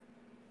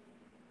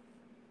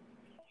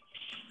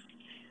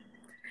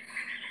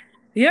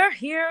You're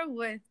here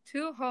with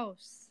two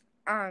hosts.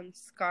 I'm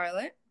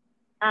Scarlett.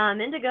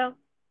 Indigo.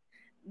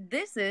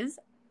 This is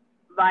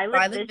Violet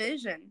Violet Vision.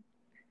 Vision.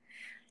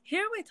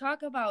 Here we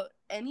talk about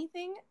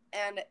anything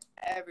and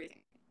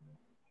everything.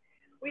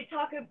 We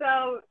talk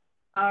about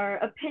our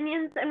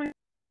opinions and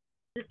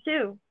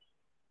too.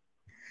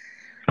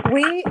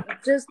 We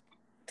just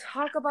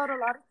talk about a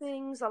lot of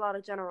things, a lot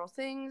of general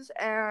things,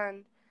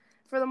 and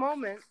for the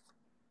moment,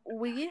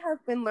 we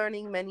have been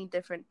learning many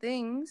different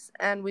things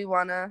and we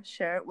want to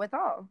share it with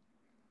all.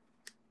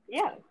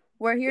 Yeah.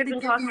 We're here We've to been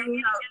give talking you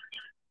about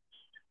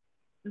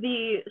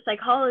the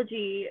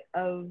psychology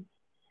of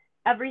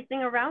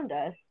everything around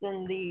us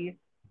and the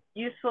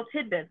useful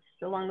tidbits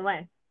along the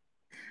way.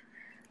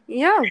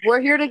 Yeah, we're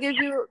here to give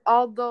you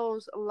all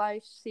those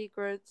life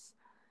secrets,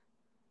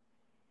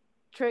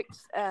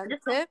 tricks, and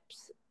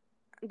tips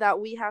that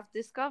we have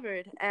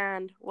discovered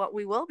and what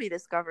we will be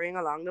discovering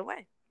along the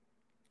way.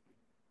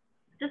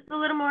 Just a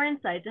little more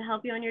insight to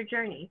help you on your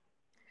journey.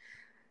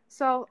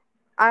 So,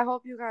 I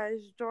hope you guys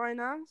join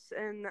us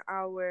in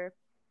our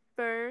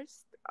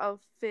first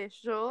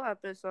official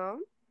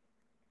episode.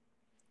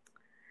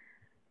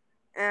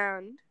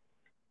 And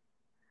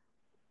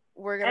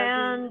we're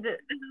And this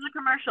is a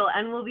commercial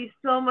and will be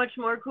so much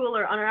more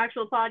cooler on our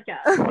actual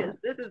podcast because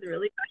this is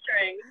really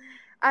pressuring.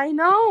 I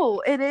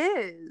know, it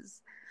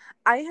is.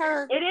 It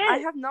I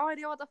is. have no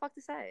idea what the fuck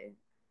to say.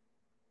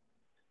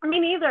 Me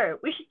neither.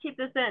 We should keep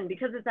this in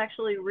because it's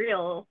actually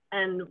real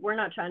and we're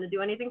not trying to do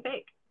anything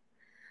fake.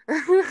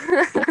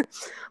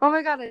 Oh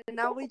my god, and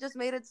now we just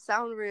made it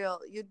sound real,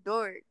 you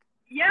dork.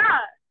 Yeah,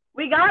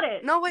 we got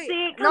it. No, wait.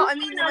 See, No, I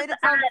mean, you made it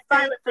sound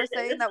fake for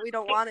saying that we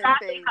don't want it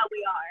exactly fake. how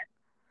we are.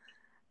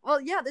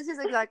 Well, yeah, this is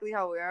exactly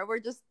how we are. We're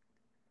just,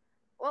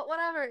 well,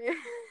 whatever.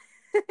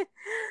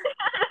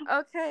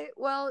 Okay,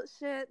 well,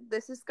 shit.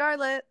 This is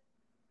Scarlett.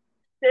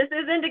 This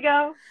is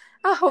Indigo.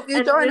 I hope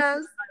you join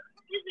us.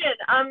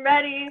 I'm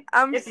ready.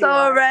 I'm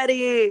so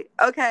ready.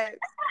 Okay.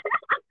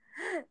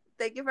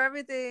 Thank you for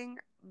everything.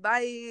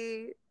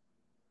 Bye.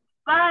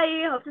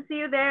 Bye. Hope to see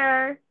you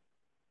there.